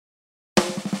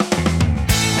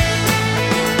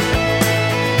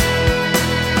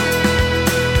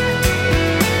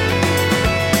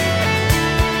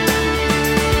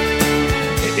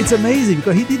it's amazing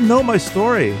because he didn't know my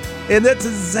story. And that's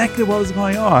exactly what was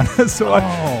going on. So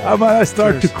I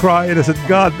started to cry and I said,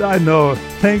 God, I know.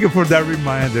 Thank you for that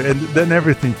reminder. And then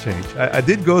everything changed. I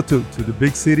did go to the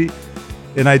big city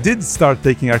and I did start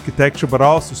taking architecture, but I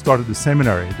also started the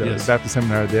seminary, the Baptist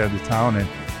seminary there in the town.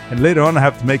 And later on, I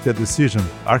have to make that decision,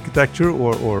 architecture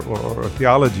or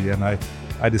theology. And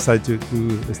I decided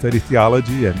to study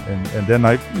theology, and then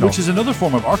which is another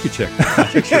form of architecture.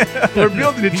 We're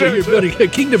building a church. You're building a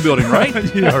kingdom building, right?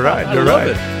 You're right. I love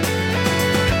it.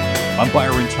 I'm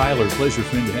Byron Tyler. Pleasure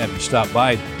for him to have you stop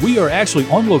by. We are actually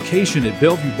on location at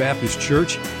Bellevue Baptist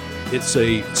Church. It's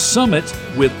a summit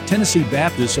with Tennessee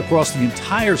Baptists across the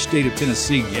entire state of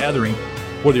Tennessee gathering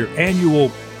for their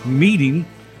annual meeting.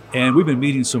 And we've been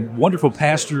meeting some wonderful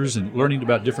pastors and learning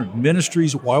about different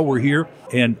ministries while we're here.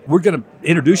 And we're going to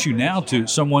introduce you now to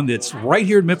someone that's right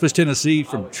here in Memphis, Tennessee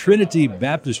from Trinity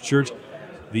Baptist Church,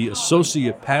 the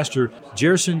associate pastor,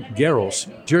 Jerson Garrels.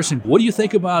 Jerson, what do you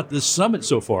think about this summit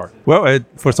so far? Well,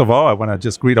 first of all, I want to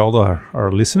just greet all our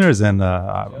listeners and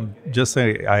just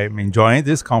say I'm enjoying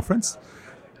this conference.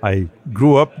 I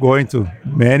grew up going to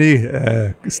many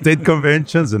state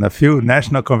conventions and a few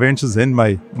national conventions in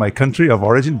my country of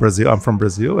origin, Brazil. I'm from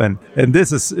Brazil, and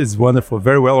this is wonderful,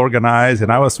 very well organized.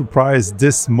 And I was surprised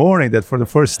this morning that for the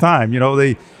first time,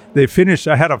 they finished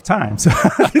ahead of time. So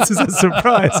this is a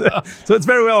surprise. So it's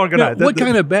very well organized. Now, what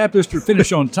kind of Baptist would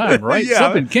finish on time, right? Yeah,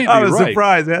 Something can't be right. I was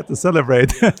surprised. I had to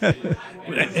celebrate.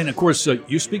 And of course,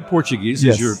 you speak Portuguese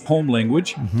as your home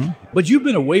language, but you've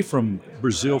been away from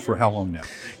Brazil for how long now?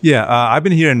 Yeah, I've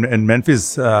been here in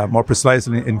Memphis, more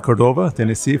precisely in Cordova,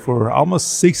 Tennessee, for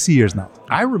almost 6 years now.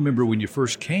 I remember when you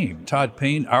first came, Todd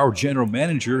Payne, our general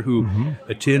manager who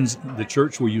attends the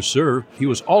church where you serve, he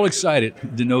was all excited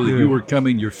to know that you were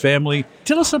coming, your family.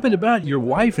 Tell us something about your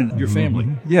wife and your family.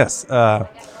 Yes.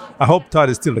 I hope Todd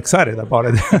is still excited about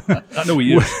it. I know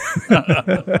he is.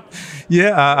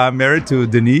 Yeah, I'm married to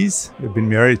Denise. We've been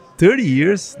married 30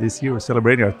 years. This year we're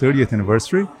celebrating our 30th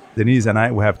anniversary. Denise and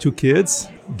I, we have 2 kids.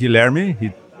 Guilherme,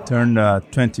 he turned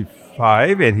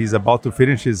 25 and he's about to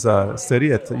finish his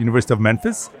study at the University of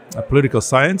Memphis, political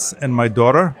science. And my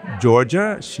daughter,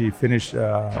 Georgia, she finished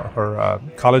her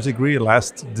college degree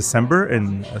last December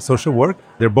in social work.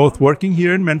 They're both working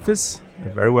here in Memphis.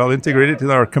 They're very well integrated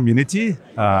in our community.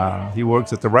 He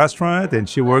works at the restaurant and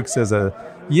she works as a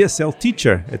ESL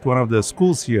teacher at one of the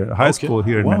schools here, high school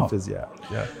here in Memphis. Yeah.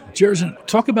 Jerson,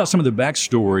 talk about some of the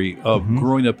backstory of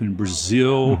growing up in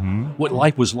Brazil, what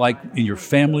life was like in your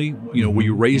family. Were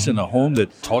you raised in a home that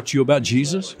taught you about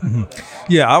Jesus?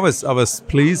 Yeah, I was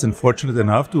pleased and fortunate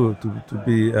enough to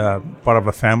be part of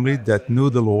a family that knew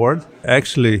the Lord.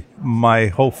 Actually, my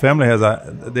whole family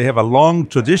have a long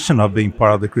tradition of being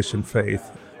part of the Christian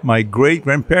faith. My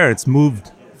great-grandparents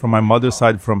moved from my mother's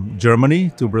side from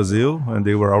Germany to Brazil, and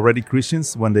they were already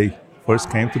Christians when they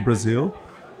first came to Brazil.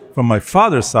 From my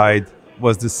father's side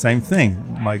was the same thing.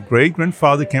 My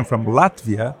great-grandfather came from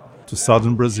Latvia to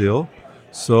southern Brazil.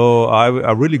 So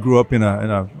I really grew up in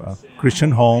a Christian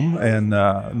home, and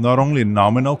not only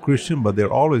nominal Christian, but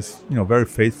they're always very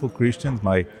faithful Christians.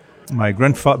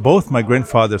 Both my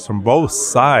grandfathers from both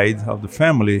sides of the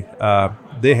family,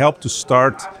 they helped to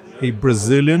start a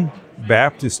Brazilian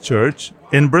Baptist church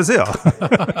in Brazil.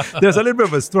 There's a little bit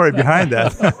of a story behind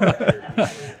that.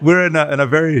 We're in a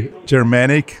very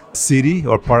Germanic city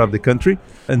or part of the country.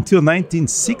 Until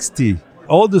 1960,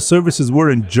 all the services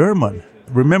were in German.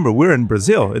 Remember, we're in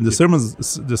Brazil, and the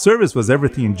service was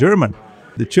everything in German.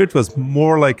 The church was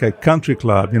more like a country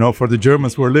club, for the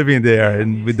Germans who were living there,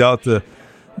 and without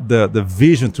the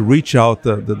vision to reach out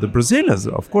the Brazilians,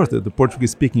 of course, the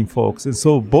Portuguese-speaking folks. And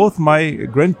so both my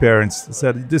grandparents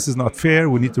said, this is not fair.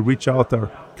 We need to reach out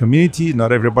our community.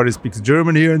 Not everybody speaks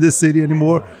German here in this city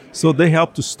anymore. So they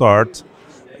helped to start.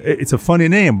 It's a funny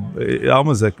name,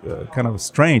 almost kind of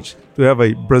strange to have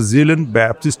a Brazilian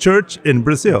Baptist church in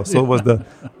Brazil. So it was the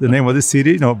name of the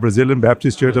city, Brazilian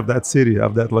Baptist Church of that city,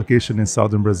 of that location in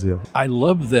southern Brazil. I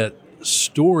love that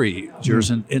story,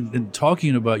 Jerson, and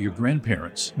talking about your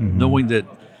grandparents, knowing that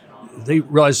they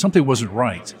realized something wasn't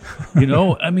right.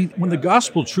 When the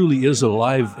gospel truly is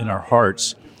alive in our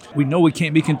hearts, we know we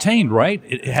can't be contained, right?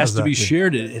 It has to be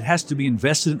shared. It has to be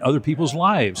invested in other people's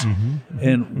lives.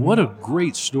 And what a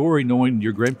great story knowing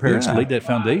your grandparents laid that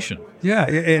foundation. Yeah,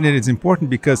 and it is important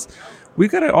because we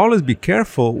got to always be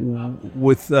careful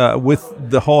with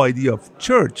the whole idea of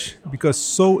church, because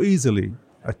so easily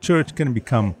a church can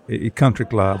become a country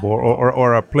club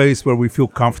or a place where we feel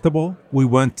comfortable. We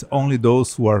want only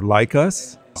those who are like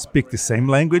us, speak the same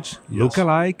language, look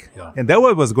alike. Yeah. And that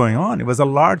was going on. It was a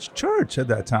large church at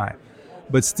that time.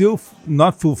 but still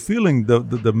not fulfilling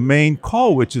the main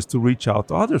call, which is to reach out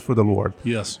to others for the Lord.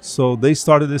 Yes. So they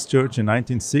started this church in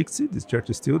 1960. This church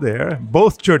is still there.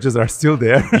 Both churches are still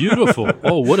there. Beautiful.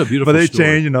 Oh, what a beautiful But they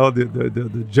story. changed,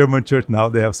 the German church now,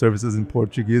 they have services in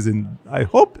Portuguese. And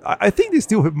I think they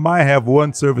still might have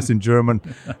one service in German,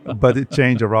 but it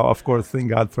changed around. Of course, thank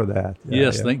God for that.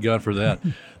 Yes, thank God for that.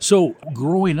 So,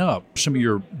 growing up, some of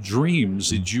your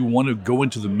dreams, did you want to go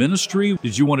into the ministry?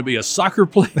 Did you want to be a soccer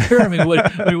player? I mean,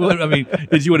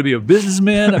 did you want to be a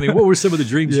businessman? I mean, what were some of the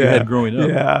dreams you had growing up?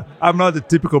 Yeah, I'm not the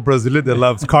typical Brazilian that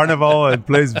loves carnival and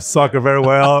plays soccer very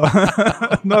well.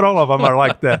 Not all of them are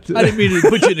like that. I didn't mean to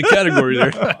put you in a category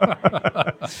there.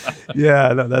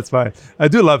 Yeah, no, that's fine. I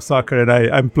do love soccer, and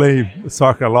I'm playing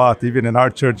soccer a lot. Even in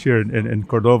our church here in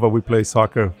Cordova, we play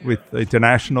soccer with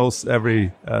internationals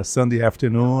every Sunday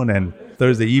afternoon and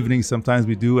Thursday evening. Sometimes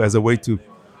we do as a way to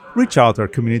reach out to our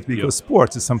community, because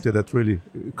sports is something that really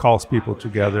calls people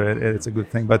together, and it's a good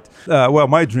thing. But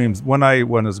my dreams when I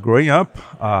was growing up,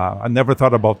 I never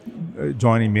thought about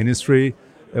joining ministry.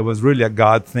 It was really a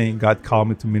God thing. God called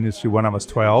me to ministry when I was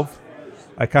 12.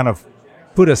 I kind of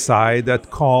put aside that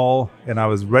call, and I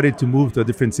was ready to move to a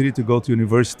different city to go to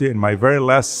university. And my very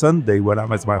last Sunday, when I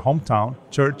was in my hometown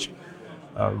church,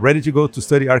 ready to go to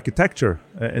study architecture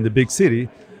in the big city,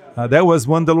 that was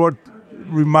when the Lord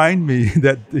reminded me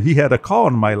that He had a call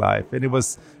on my life. And it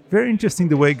was very interesting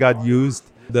the way God used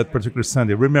that particular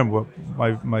Sunday. Remember,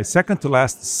 my second to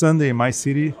last Sunday in my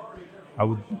city, I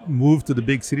would move to the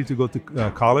big city to go to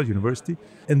college, university.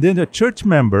 And then a church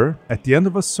member at the end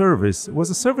of a service, was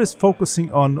a service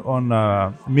focusing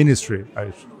on ministry,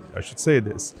 I should say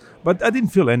this. But I didn't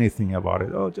feel anything about it.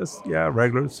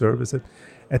 Regular service.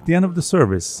 At the end of the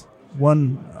service,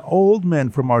 one old man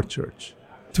from our church,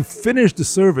 to finish the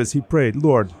service, he prayed,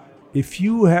 Lord, if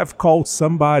you have called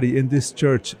somebody in this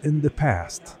church in the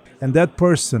past, and that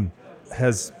person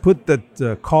has put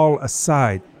that call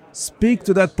aside, speak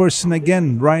to that person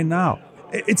again right now.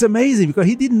 It's amazing because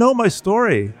he didn't know my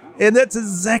story. And that's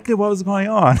exactly what was going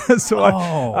on. So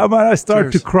I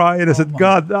started to cry, and I said,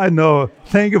 God, I know.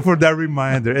 Thank you for that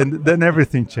reminder. And then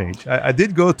everything changed. I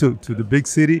did go to the big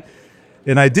city,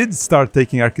 and I did start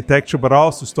taking architecture, but I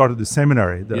also started the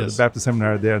seminary, the Baptist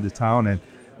seminary there in the town.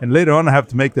 And later on, I have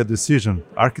to make that decision,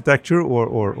 architecture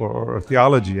or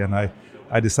theology. And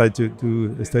I decided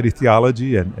to study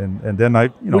theology, and then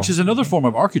which is another form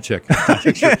of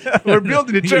architecture. We're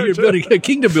building a church. You're building a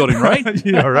kingdom building, right?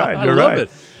 You're right. I love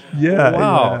it. Yeah.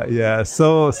 Wow. Yeah.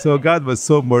 So God was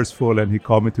so merciful, and He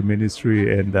called me to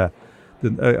ministry, and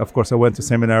then of course I went to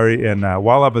seminary. And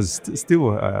while I was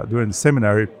still doing the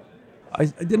seminary, I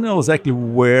didn't know exactly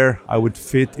where I would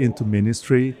fit into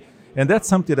ministry, and that's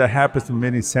something that happens to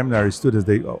many seminary students.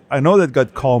 I know that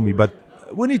God called me, but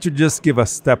we need to just give a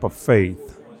step of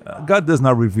faith. God does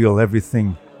not reveal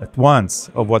everything at once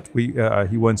of what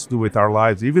He wants to do with our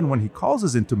lives, even when He calls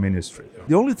us into ministry.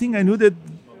 The only thing I knew that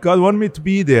God wanted me to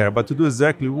be there, but to do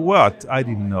exactly what, I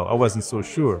didn't know. I wasn't so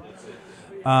sure.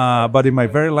 But in my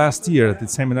very last year at the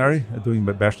seminary, doing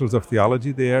my Bachelor's of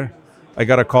Theology there, I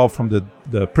got a call from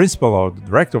the principal or the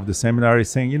director of the seminary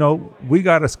saying, we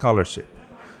got a scholarship.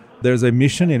 There's a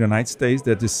mission in the United States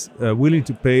that is willing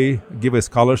to give a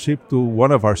scholarship to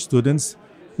one of our students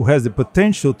who has the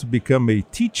potential to become a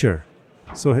teacher.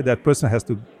 So that person has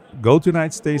to go to the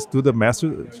United States,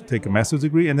 take a master's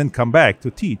degree, and then come back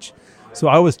to teach. So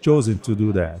I was chosen to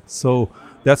do that. So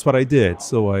that's what I did.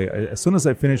 So as soon as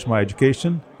I finished my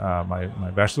education,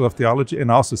 my Bachelor of Theology,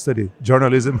 and also studied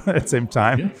journalism at the same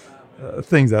time,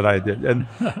 things that I did.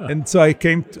 And so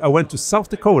I went to South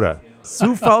Dakota,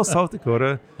 Sioux Falls, South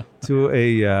Dakota, to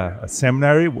a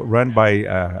seminary run by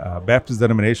a Baptist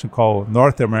denomination called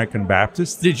North American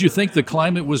Baptist. Did you think the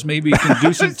climate was maybe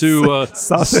conducive to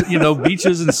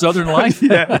beaches and southern life?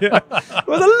 Yeah. It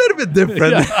was a little bit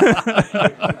different.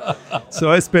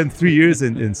 So I spent 3 years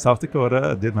in South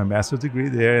Dakota, did my master's degree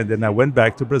there, and then I went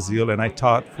back to Brazil, and I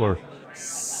taught for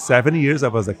 7 years. I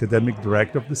was academic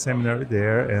director of the seminary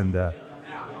there, and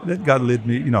then God led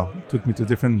me, took me to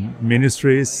different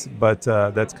ministries, but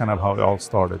that's kind of how it all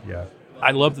started, yeah.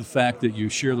 I love the fact that you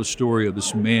share the story of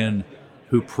this man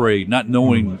who prayed, not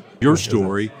knowing your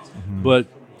story, but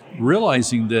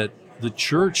realizing that the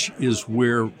church is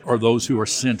where are those who are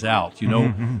sent out.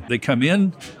 They come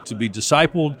in to be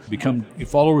discipled, become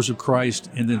followers of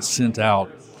Christ, and then sent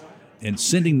out. And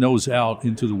sending those out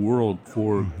into the world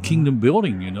for kingdom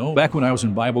building, Back when I was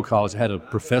in Bible college, I had a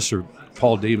professor,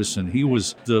 Paul Davison. He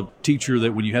was the teacher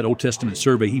that when you had Old Testament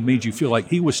survey, he made you feel like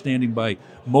he was standing by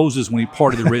Moses when he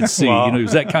parted the Red Sea. Wow. He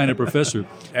was that kind of professor.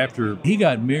 After he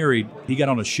got married, he got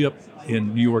on a ship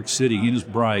in New York City, he and his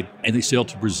bride, and they sailed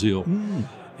to Brazil.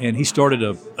 And he started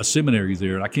a seminary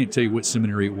there. And I can't tell you what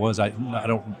seminary it was. I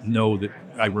don't know that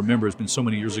I remember. It's been so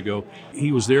many years ago.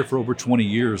 He was there for over 20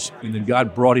 years. And then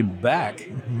God brought him back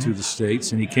to the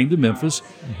States. And he came to Memphis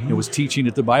and was teaching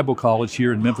at the Bible college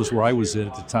here in Memphis where I was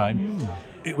at the time.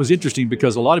 It was interesting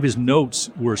because a lot of his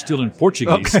notes were still in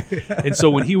Portuguese. Okay. And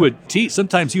so when he would teach,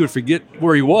 sometimes he would forget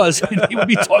where he was and he would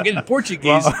be talking in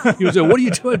Portuguese. Wow. He would say, "What are you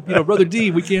doing? Brother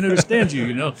D, we can't understand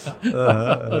you,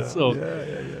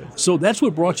 So that's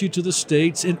what brought you to the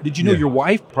States. And did you know your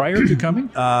wife prior to coming?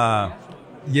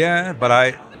 Yeah,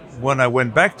 but when I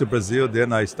went back to Brazil,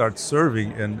 then I started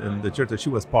serving in the church that she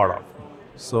was part of.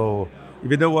 So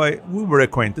even though we were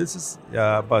acquaintances,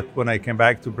 but when I came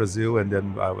back to Brazil and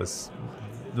then I was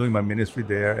doing my ministry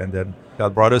there, and then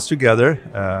God brought us together,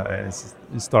 and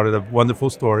it started a wonderful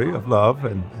story of love,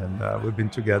 and we've been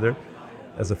together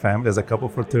as a family, as a couple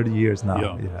for 30 years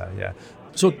now. Yeah.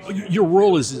 So your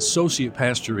role as associate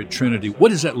pastor at Trinity,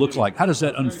 what does that look like? How does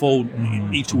that unfold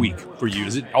each week for you?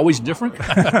 Is it always different?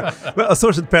 Well,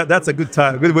 associate pastor, that's a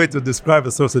good way to describe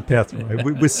associate pastor. Right?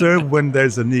 We serve when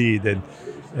there's a need,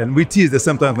 and we tease that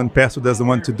sometimes when pastor doesn't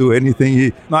want to do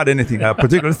anything, a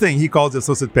particular thing, he calls the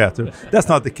associate pastor. That's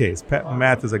not the case.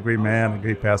 Matt is a great man, a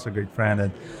great pastor, a great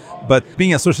friend. But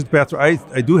being associate pastor, I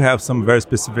do have some very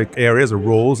specific areas or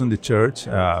roles in the church,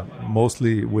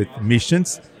 mostly with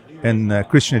missions and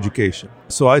Christian education.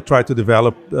 So I try to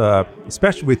develop,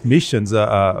 especially with missions.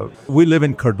 We live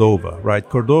in Cordova, right?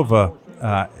 Cordova,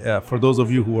 for those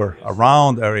of you who are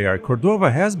around our area,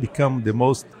 Cordova has become the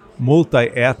most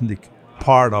multi-ethnic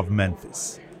part of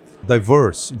Memphis,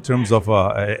 diverse in terms of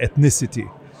ethnicity.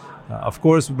 Of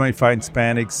course, we might find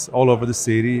Hispanics all over the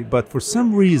city, but for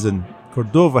some reason,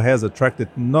 Cordova has attracted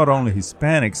not only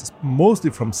Hispanics, mostly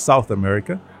from South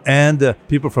America, and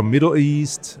people from Middle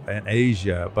East and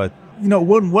Asia. But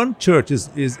when one church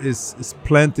is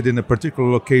planted in a particular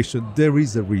location, there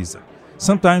is a reason.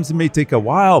 Sometimes it may take a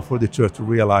while for the church to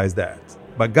realize that,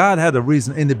 but God had a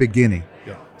reason in the beginning.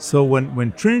 Yeah. So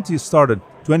when Trinity started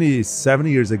 27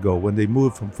 years ago, when they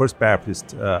moved from First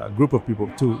Baptist, a group of people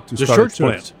to start a church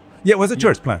plant. Yeah, it was a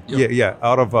church plant. Yeah,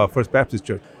 out of First Baptist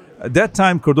Church. At that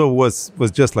time, Cordova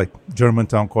was just like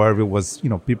Germantown, Collierville was,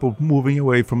 people moving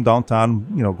away from downtown,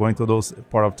 going to those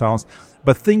part of towns.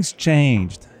 But things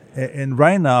changed. And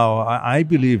right now, I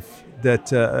believe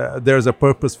that there's a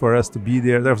purpose for us to be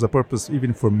there. There's a purpose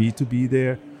even for me to be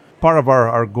there. Part of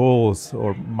our goals,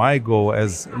 or my goal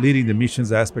as leading the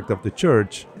missions aspect of the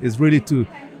church, is really to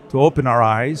open our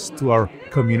eyes to our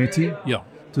community,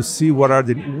 to see where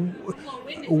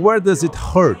does it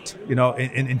hurt,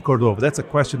 in Cordova. That's a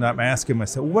question I'm asking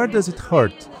myself. Where does it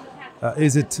hurt?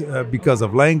 Is it because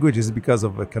of language? Is it because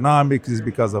of economics? Is it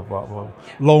because of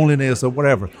loneliness or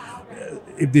whatever?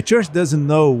 If the church doesn't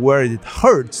know where it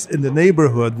hurts in the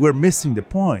neighborhood, we're missing the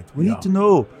point. We need to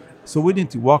know. So we need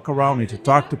to walk around, we need to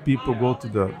talk to people, go to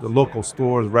the local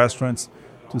stores, restaurants,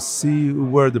 to see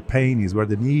where the pain is, where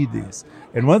the need is.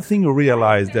 And one thing you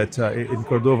realize that in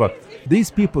Cordova, these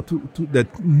people that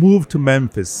move to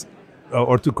Memphis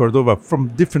or to Cordova from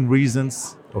different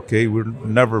reasons, okay, we're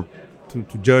never to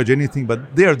judge anything,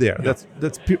 but they're there. Yeah.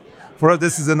 That's for us,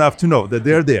 this is enough to know that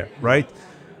they're there, right?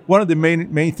 One of the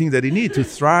main things that they need to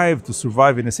thrive, to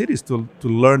survive in a city is to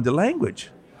learn the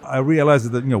language. I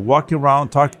realized that, walking around,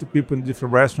 talking to people in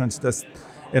different restaurants,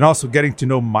 and also getting to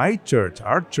know my church,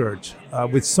 our church,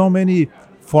 with so many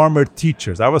former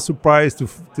teachers. I was surprised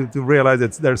to realize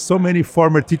that there are so many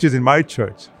former teachers in my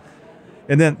church.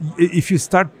 And then if you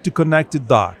start to connect the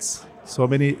dots, so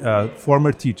many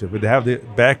former teachers, they have the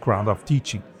background of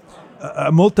teaching,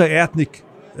 a multi-ethnic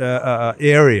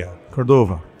area,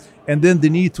 Cordova. And then the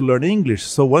need to learn English.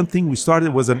 So one thing we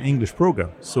started was an English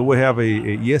program. So we have a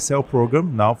ESL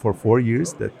program now for 4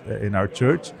 years that in our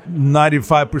church.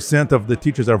 95% of the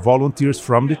teachers are volunteers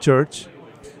from the church.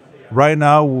 Right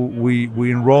now,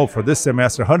 we enroll for this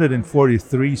semester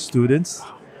 143 students.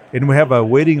 And we have had a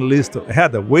waiting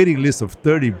list of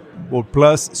 30 or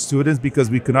plus students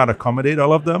because we could not accommodate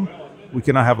all of them. We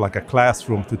cannot have like a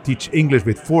classroom to teach English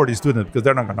with 40 students because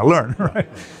they're not going to learn, right?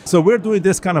 So we're doing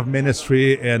this kind of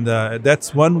ministry, and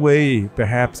that's one way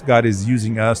perhaps God is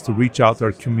using us to reach out to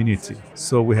our community.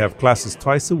 So we have classes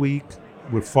twice a week.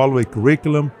 We follow a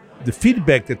curriculum. The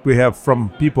feedback that we have from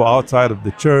people outside of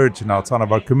the church and outside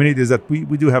of our community is that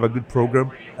we do have a good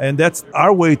program, and that's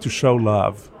our way to show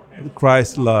love,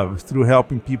 Christ's love, through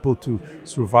helping people to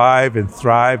survive and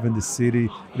thrive in the city.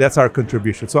 That's our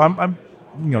contribution. So I'm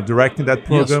directing that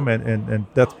program, yes. and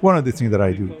that's one of the things that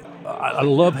I do. I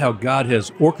love how God has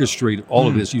orchestrated all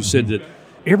of this. You said that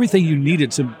everything you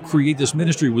needed to create this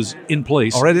ministry was in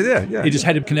place. Already there, yeah. It just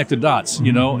had to connect the dots,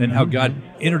 and how God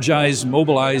energized,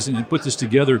 mobilized, and put this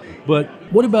together. But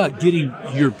what about getting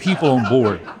your people on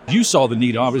board? You saw the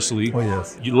need, obviously. Oh,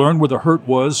 yes. You learned where the hurt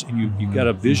was, and you got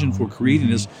a vision for creating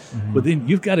this. But then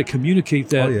you've got to communicate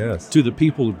that to the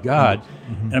people of God.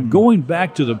 And I'm going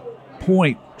back to the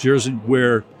point, Jerson,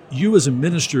 where you as a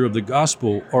minister of the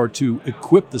gospel are to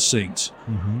equip the saints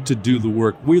to do the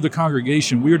work. We're the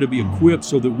congregation. We are to be equipped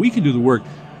so that we can do the work.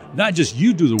 Not just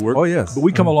you do the work, but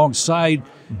we come alongside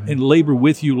and labor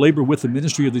with you, labor with the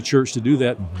ministry of the church to do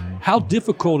that. How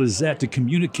difficult is that to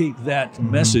communicate that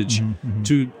message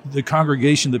to the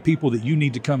congregation, the people that you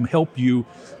need to come help you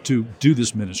to do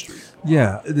this ministry?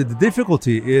 Yeah, the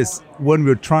difficulty is when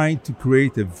we're trying to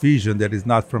create a vision that is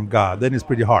not from God, then it's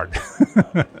pretty hard.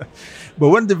 But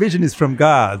when the vision is from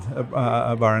God,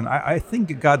 Byron, I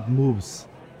think God moves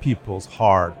people's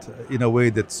heart in a way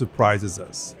that surprises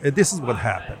us. And this is what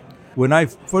happened. When I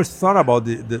first thought about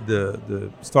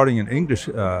the starting an English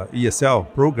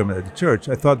ESL program at the church,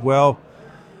 I thought, well,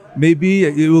 maybe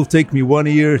it will take me 1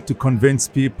 year to convince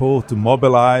people, to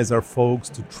mobilize our folks,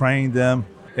 to train them.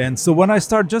 And so when I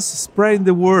start just spreading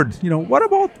the word,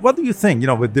 what do you think,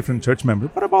 with different church members?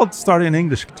 What about starting an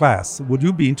English class? Would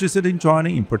you be interested in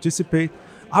joining and participate?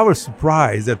 I was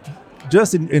surprised that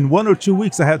just in 1 or 2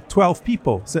 weeks, I had 12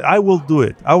 people say, I will do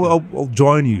it. I'll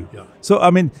join you. Yeah. So,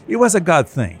 it was a God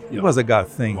thing. Yeah. It was a God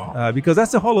thing. Wow. Because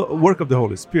that's the whole work of the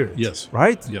Holy Spirit. Yes.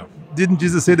 Right? Yeah. Didn't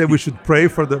Jesus say that we should pray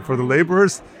for the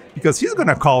laborers? Because he's going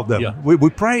to call them. Yeah. We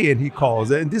pray and he calls.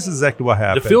 And this is exactly what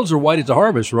happened. The fields are white at the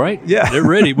harvest, right? Yeah. They're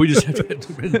ready. We just have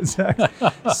to... Exactly.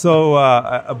 So,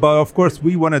 but of course,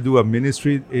 we want to do a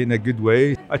ministry in a good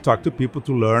way. I talk to people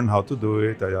to learn how to do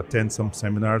it. I attend some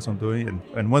seminars on doing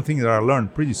it. And one thing that I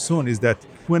learned pretty soon is that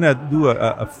when I do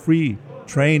a free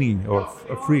training or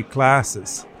free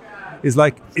classes, it's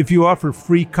like if you offer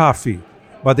free coffee,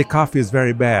 but the coffee is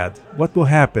very bad, what will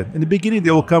happen? In the beginning, they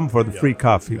will come for the free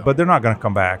coffee, but they're not going to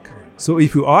come back. So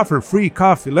if you offer free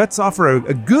coffee, let's offer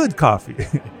a good coffee,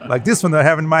 like this one that I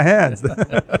have in my hands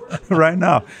right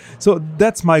now. So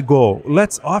that's my goal.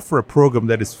 Let's offer a program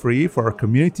that is free for our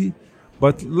community,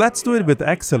 but let's do it with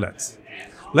excellence.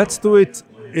 Let's do it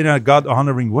in a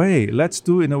God-honoring way. Let's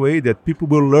do it in a way that people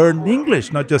will learn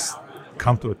English, not just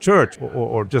come to a church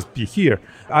or just be here.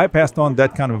 I passed on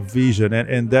that kind of vision,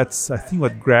 and that's, I think,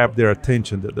 what grabbed their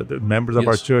attention, the members of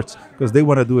our church, because they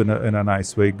want to do it in a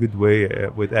nice way, good way,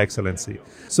 with excellency.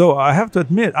 So I have to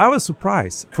admit, I was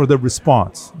surprised for the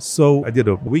response. So I did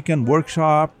a weekend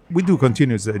workshop. We do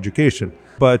continuous education,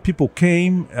 but people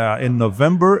came in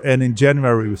November, and in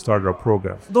January we started our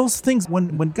program. Those things,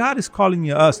 when God is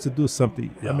calling us to do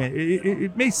something,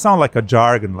 it may sound like a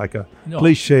jargon, like a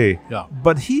cliche,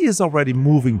 but He is already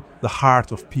moving the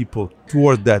heart of people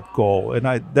toward that goal,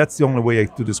 and that's the only way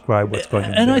to describe what's going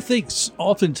on. And I think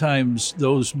oftentimes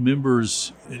those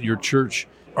members in your church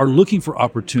are looking for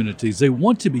opportunities. They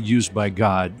want to be used by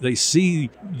God. They see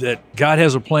that God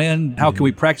has a plan. How can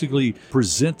we practically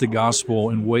present the gospel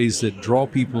in ways that draw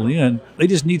people in? They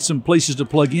just need some places to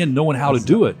plug in, knowing how to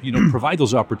do it, provide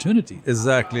those opportunities.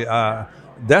 Exactly.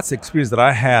 That's the experience that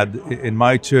I had in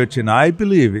my church, and I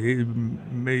believe it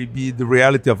may be the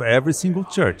reality of every single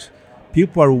church.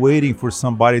 People are waiting for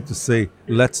somebody to say,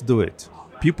 let's do it.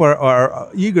 People are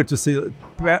eager to say,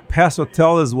 Pastor,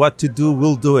 tell us what to do,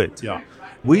 we'll do it. Yeah.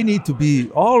 We need to be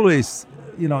always,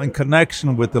 in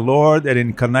connection with the Lord and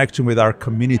in connection with our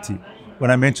community.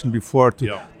 When I mentioned before,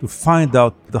 to find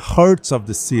out the hurts of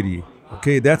the city.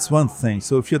 Okay, that's one thing.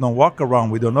 So if you don't walk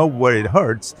around, we don't know where it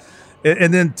hurts.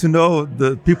 And then to know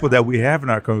the people that we have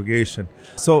in our congregation.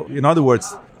 So in other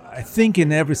words, I think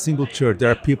in every single church,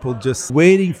 there are people just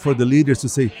waiting for the leaders to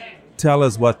say, tell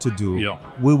us what to do. Yeah.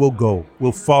 We will go.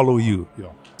 We'll follow you. Yeah.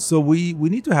 So we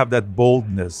need to have that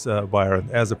boldness, Byron,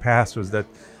 as a pastors, that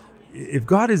if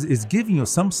God is giving you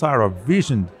some sort of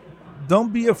vision,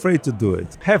 don't be afraid to do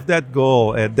it. Have that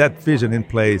goal and that vision in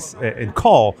place and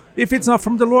call. If it's not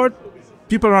from the Lord,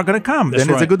 people are not going to come. That's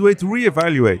then it's a good way to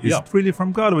reevaluate. Is it really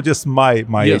from God or just my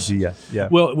idea? Yeah.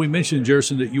 Well, we mentioned,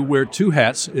 Jerson, that you wear two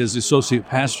hats as associate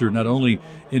pastor, not only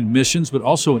in missions, but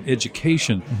also in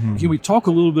education. Mm-hmm. Can we talk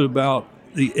a little bit about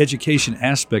the education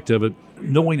aspect of it,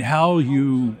 knowing how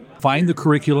you find the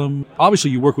curriculum? Obviously,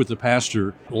 you work with the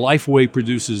pastor. Lifeway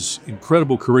produces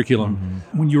incredible curriculum.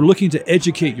 Mm-hmm. When you're looking to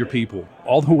educate your people,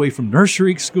 all the way from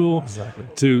nursery school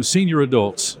to senior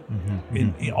adults,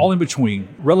 all in between,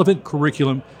 relevant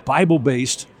curriculum,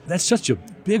 Bible-based, that's such a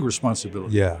big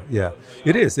responsibility. Yeah.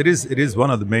 It is one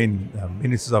of the main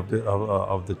ministries of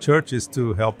the church is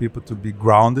to help people to be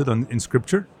grounded in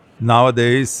Scripture.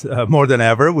 Nowadays, more than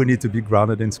ever, we need to be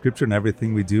grounded in Scripture in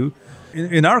everything we do.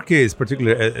 In our case,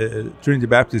 particularly at Trinity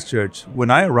Baptist Church,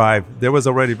 when I arrived, there was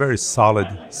already a very solid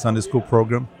Sunday school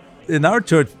program. In our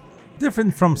church,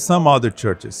 different from some other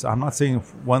churches. I'm not saying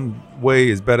one way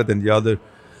is better than the other,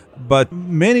 but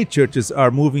many churches are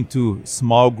moving to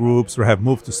small groups or have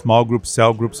moved to small groups,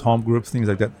 cell groups, home groups, things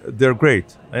like that. They're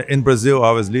great. In Brazil,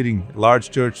 I was leading a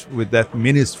large church with that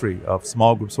ministry of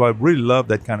small groups, so I really love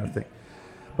that kind of thing.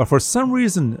 But for some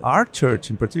reason, our church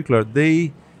in particular,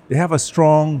 they have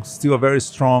still a very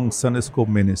strong Sunday school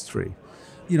ministry.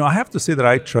 I have to say that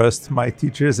I trust my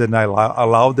teachers and I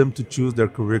allow them to choose their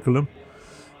curriculum.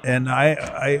 And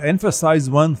I emphasize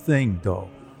one thing, though,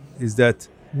 is that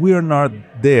we are not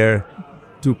there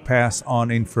to pass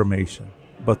on information,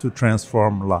 but to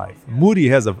transform life. Moody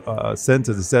has a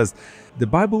sentence that says, the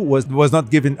Bible was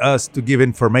not given us to give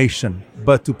information,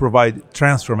 but to provide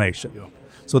transformation. Yeah.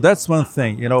 So that's one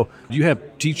thing, Do you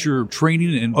have teacher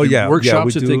training and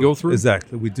workshops that they go through?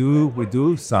 Exactly. We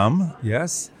do some,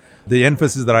 yes. The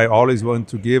emphasis that I always want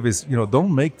to give is,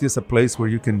 don't make this a place where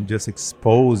you can just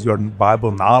expose your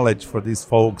Bible knowledge for these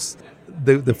folks.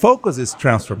 The focus is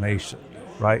transformation,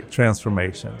 right?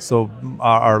 Transformation. So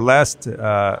our last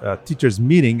teachers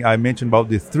meeting, I mentioned about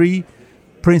the 3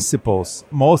 principles,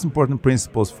 most important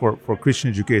principles for Christian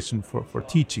education, for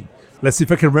teaching. Let's see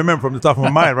if I can remember from the top of my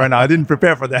mind right now. I didn't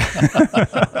prepare for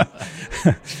that.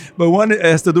 But one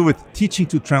has to do with teaching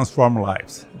to transform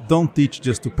lives. Don't teach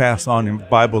just to pass on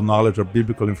Bible knowledge or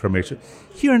biblical information.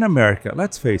 Here in America,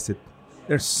 let's face it,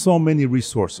 there's so many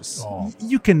resources. Oh.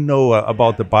 You can know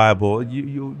about the Bible.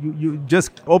 You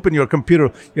just open your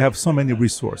computer, you have so many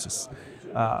resources.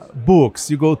 Books,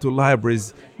 you go to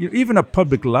libraries, even a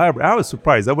public library. I was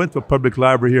surprised. I went to a public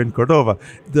library here in Cordova.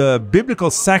 The biblical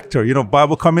sector,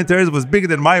 Bible commentaries was bigger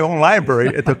than my own library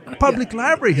at the public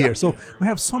library here. So we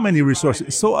have so many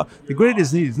resources. So the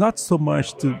greatest need is not so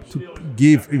much to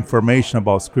give information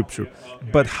about Scripture,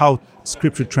 but how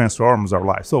Scripture transforms our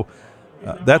lives. So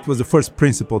that was the first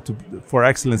principle for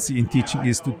excellency in teaching,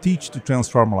 is to teach to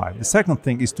transform life. The second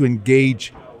thing is to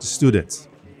engage the students.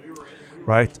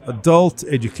 Right? Adult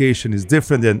education is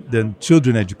different than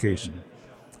children education.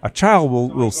 A child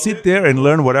will sit there and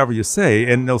learn whatever you say,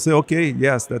 and they'll say, okay,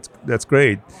 yes, that's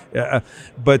great.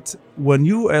 But when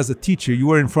you, as a teacher, you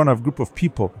are in front of a group of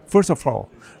people, first of all,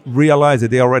 realize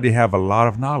that they already have a lot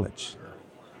of knowledge.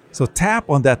 So tap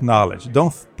on that knowledge.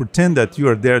 Don't pretend that you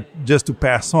are there just to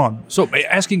pass on. So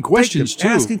asking questions too.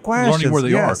 Asking questions. Learning where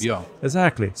they are. Yeah.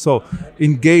 Exactly. So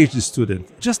engage the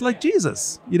student. Just like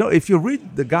Jesus. If you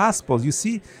read the Gospels, you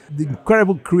see the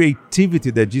incredible creativity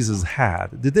that Jesus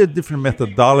had. The different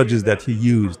methodologies that he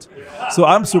used. So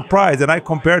I'm surprised, and I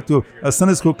compare to a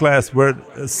Sunday school class where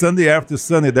Sunday after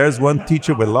Sunday, there's one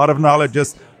teacher with a lot of knowledge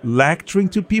just lecturing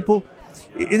to people.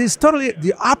 It is totally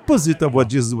the opposite of what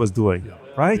Jesus was doing.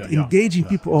 Right? Engaging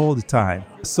people all the time.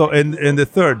 So, and the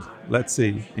third, let's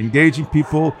see, engaging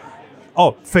people.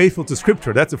 Oh, faithful to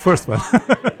Scripture. That's the first one.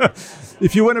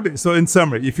 If you want to be, so in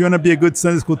summary, if you want to be a good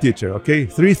Sunday school teacher, 3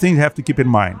 things you have to keep in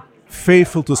mind.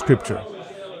 Faithful to Scripture.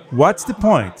 What's the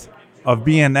point of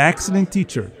being an excellent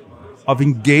teacher, of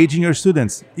engaging your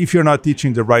students, if you're not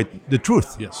teaching the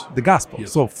truth, yes, the gospel?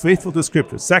 Yes. So faithful to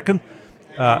Scripture. Second,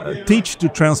 teach to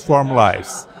transform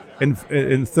lives.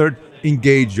 And third,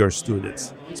 engage your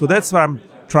students. So that's what I'm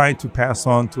trying to pass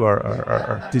on to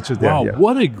our teachers there. Wow,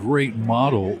 what a great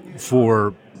model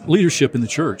for leadership in the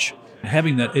church.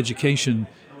 Having that education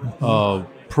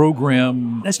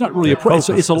program, that's not really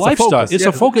it's a lifestyle.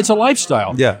 It's a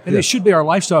lifestyle. Yeah. And it should be our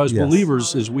lifestyle as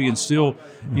believers as we instill,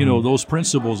 those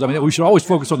principles. I mean, we should always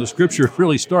focus on the Scripture,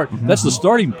 really start. That's the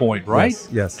starting point, right?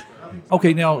 Yes.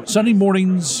 Okay, now, Sunday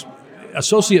mornings,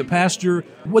 associate pastor,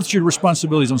 what's your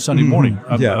responsibilities on Sunday morning?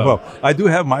 Well, I do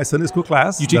have my Sunday school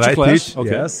class. You teach a class? Teach.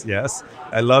 Okay. Yes.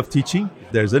 I love teaching.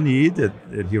 There's a need,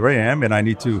 and here I am, and I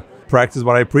need to practice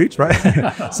what I preach,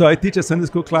 right? So I teach a Sunday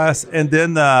school class, and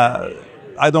then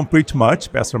I don't preach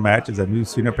much. Pastor Matt is a new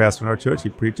senior pastor in our church. He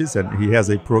preaches, and he has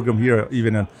a program here,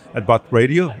 even at Bot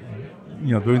Radio.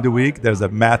 During the week, there's a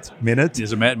Matt Minute.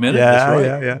 There's a Matt Minute? Yeah, that's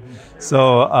right.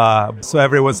 Yeah. So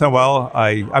every once in a while,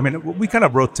 we kind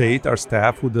of rotate our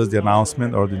staff who does the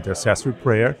announcement or the intercessory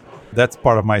prayer. That's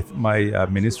part of my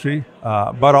ministry.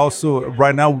 But also,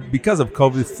 right now, because of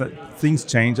COVID, things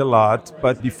change a lot.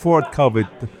 But before COVID,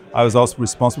 I was also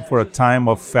responsible for a time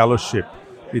of fellowship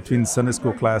between Sunday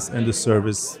school class and the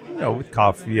service, with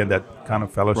coffee and that kind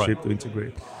of fellowship to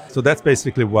integrate. So that's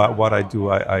basically what I do.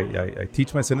 I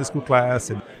teach my Sunday school class,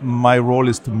 and my role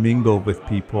is to mingle with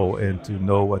people and to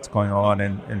know what's going on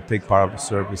and take part of the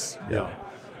service. Yeah.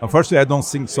 Unfortunately, I don't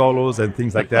sing solos and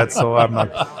things like that, so I'm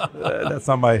not. That's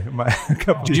not my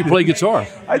cup of Do tea. you play guitar?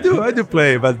 I do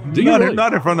play, but Do you really?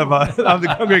 not in front of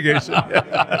the congregation.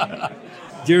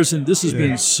 Garrison, this has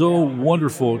been so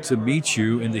wonderful to meet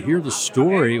you and to hear the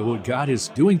story of what God is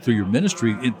doing through your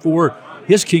ministry and for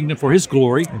His kingdom, for His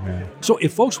glory. Amen. So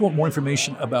if folks want more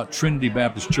information about Trinity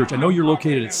Baptist Church, I know you're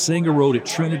located at Sanger Road at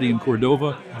Trinity in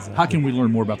Cordova. How can we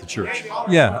learn more about the church?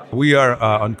 Yeah, we are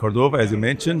on Cordova, as you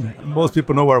mentioned. Most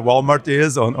people know where Walmart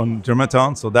is on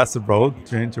Germantown, so that's the road,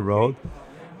 Trinity Road.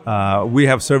 We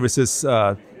have services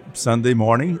Sunday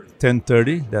morning,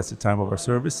 10:30. That's the time of our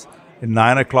service. At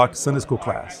 9 o'clock, Sunday school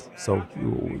class. So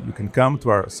you can come to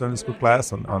our Sunday school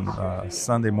class on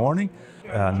Sunday morning.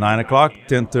 9 o'clock,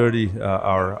 10:30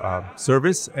 our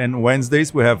service. And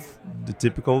Wednesdays we have the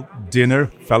typical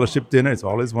dinner, fellowship dinner. It's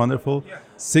always wonderful.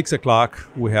 6 o'clock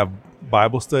we have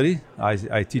Bible study.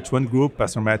 I teach one group,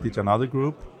 Pastor Matt teach another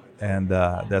group. And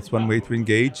that's one way to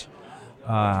engage.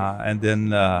 And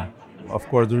then, of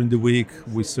course, during the week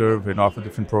we serve and offer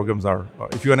different programs.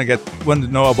 If you want to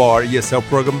know about our ESL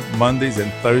program, Mondays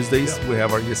and Thursdays we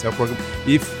have our ESL program.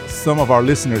 If some of our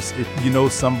listeners, if you know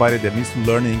somebody that needs to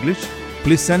learn English,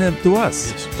 please send them to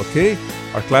us. Yes. Okay?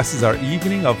 Our classes are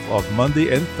evening of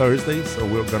Monday and Thursday, so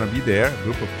we're going to be there, a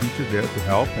group of teachers there to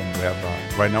help. And we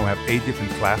have right now we have 8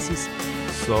 different classes.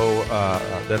 So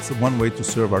that's one way to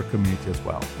serve our community as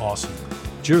well. Awesome.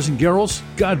 Garrison Garrels,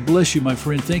 God bless you, my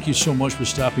friend. Thank you so much for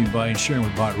stopping by and sharing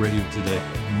with Bott Radio today.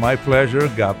 My pleasure.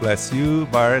 God bless you,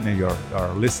 Byron, and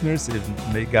our listeners. And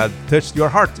may God touch your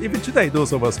heart, even today,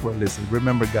 those of us who are listening.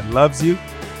 Remember, God loves you,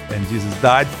 and Jesus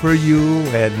died for you,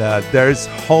 and there is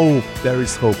hope. There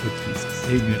is hope with Jesus.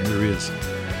 Amen. There is.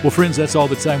 Well, friends, that's all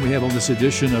the time we have on this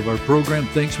edition of our program.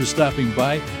 Thanks for stopping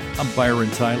by. I'm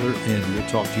Byron Tyler, and we'll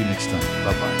talk to you next time.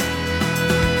 Bye-bye.